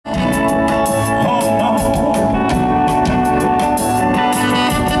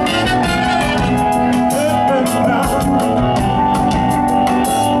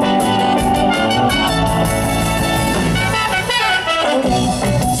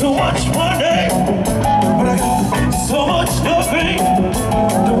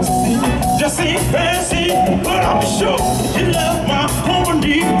sure you love my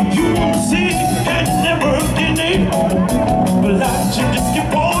harmony. You won't see and never did it. But I should just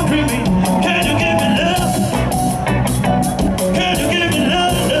keep on dreaming. Can you give me love? Can you give me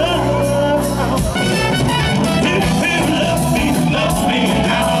love? If you love me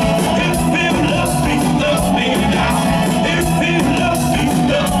now. If you love me now. If you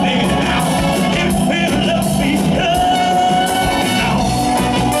love me now. If you love me now.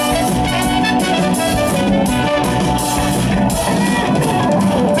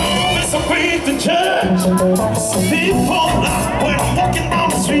 It's a way to judge. Some people laugh when I'm walking down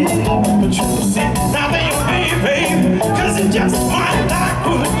the street. But you see, now they baby, cause it just might not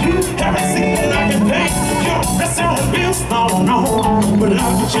put you everything I can pay. You're pressing on the bills, no. But I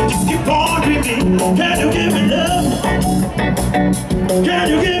want you just keep on dreaming. Can you give me love? Can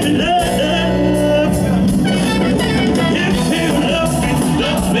you give me love? If you love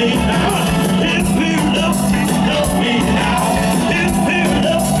me now. If you love me now. If you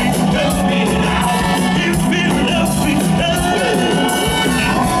love me now. If you love me now.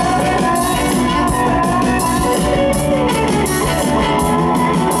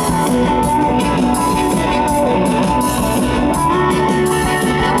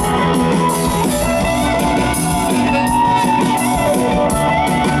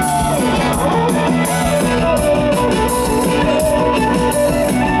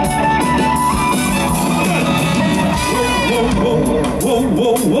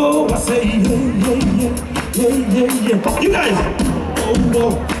 Whoa, I say yeah. You guys,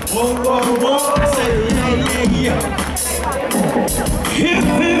 whoa, I say yeah. If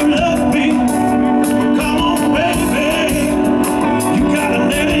you love